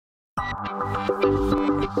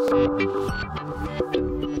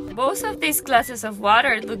Both of these glasses of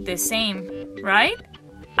water look the same, right?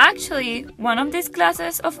 Actually, one of these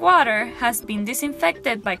glasses of water has been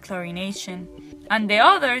disinfected by chlorination, and the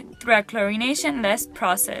other through a chlorination-less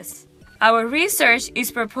process. Our research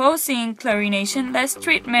is proposing chlorination-less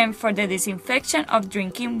treatment for the disinfection of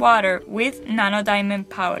drinking water with nanodiamond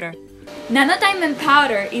powder. Nanodiamond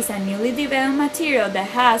powder is a newly developed material that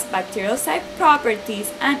has bactericidal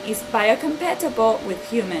properties and is biocompatible with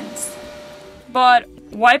humans. But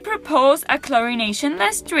why propose a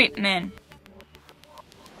chlorination-less treatment?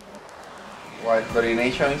 While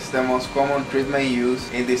chlorination is the most common treatment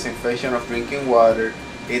used in disinfection of drinking water,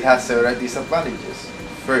 it has several disadvantages.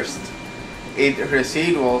 First, its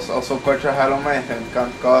residuals, also called tetrahalomethanes,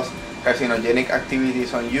 can cause carcinogenic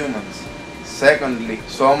activities on humans. Secondly,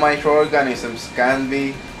 some microorganisms can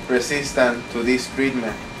be resistant to this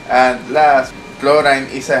treatment. And last, chlorine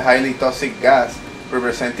is a highly toxic gas,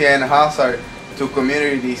 representing a hazard to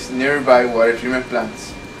communities nearby water treatment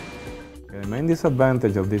plants. The main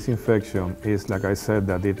disadvantage of disinfection is, like I said,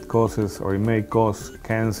 that it causes or it may cause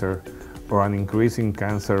cancer or an increase in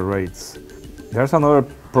cancer rates. There's another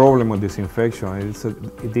problem with disinfection.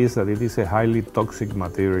 It is that it is a highly toxic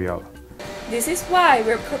material. This is why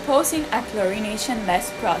we're proposing a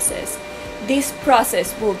chlorination-less process. This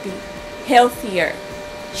process will be healthier,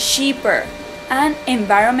 cheaper, and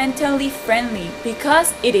environmentally friendly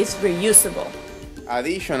because it is reusable.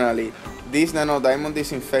 Additionally, this nanodiamond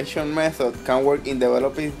disinfection method can work in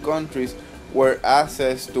developing countries where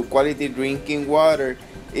access to quality drinking water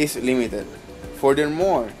is limited.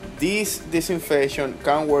 Furthermore, this disinfection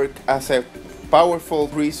can work as a powerful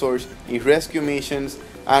resource in rescue missions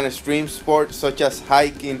and extreme sports such as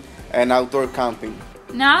hiking and outdoor camping.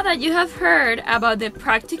 Now that you have heard about the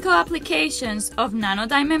practical applications of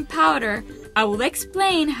nanodiamond powder, I will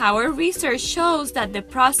explain how our research shows that the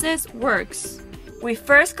process works. We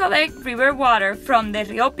first collect river water from the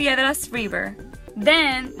Rio Piedras River.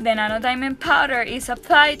 Then, the nanodiamond powder is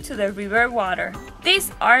applied to the river water.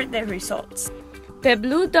 These are the results. The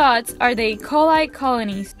blue dots are the E. coli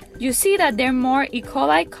colonies. You see that there are more E.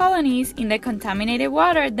 coli colonies in the contaminated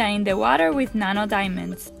water than in the water with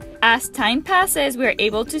nanodiamonds. As time passes, we are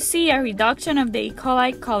able to see a reduction of the E.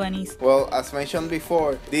 coli colonies. Well, as mentioned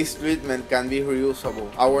before, this treatment can be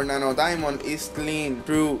reusable. Our nanodiamond is cleaned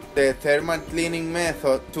through the thermal cleaning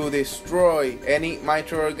method to destroy any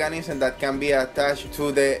microorganism that can be attached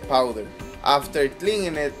to the powder. After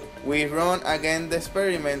cleaning it, we run again the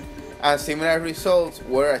experiment and similar results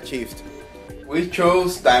were achieved. We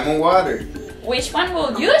chose diamond water. Which one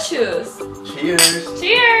will you choose? Cheers!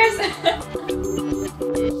 Cheers!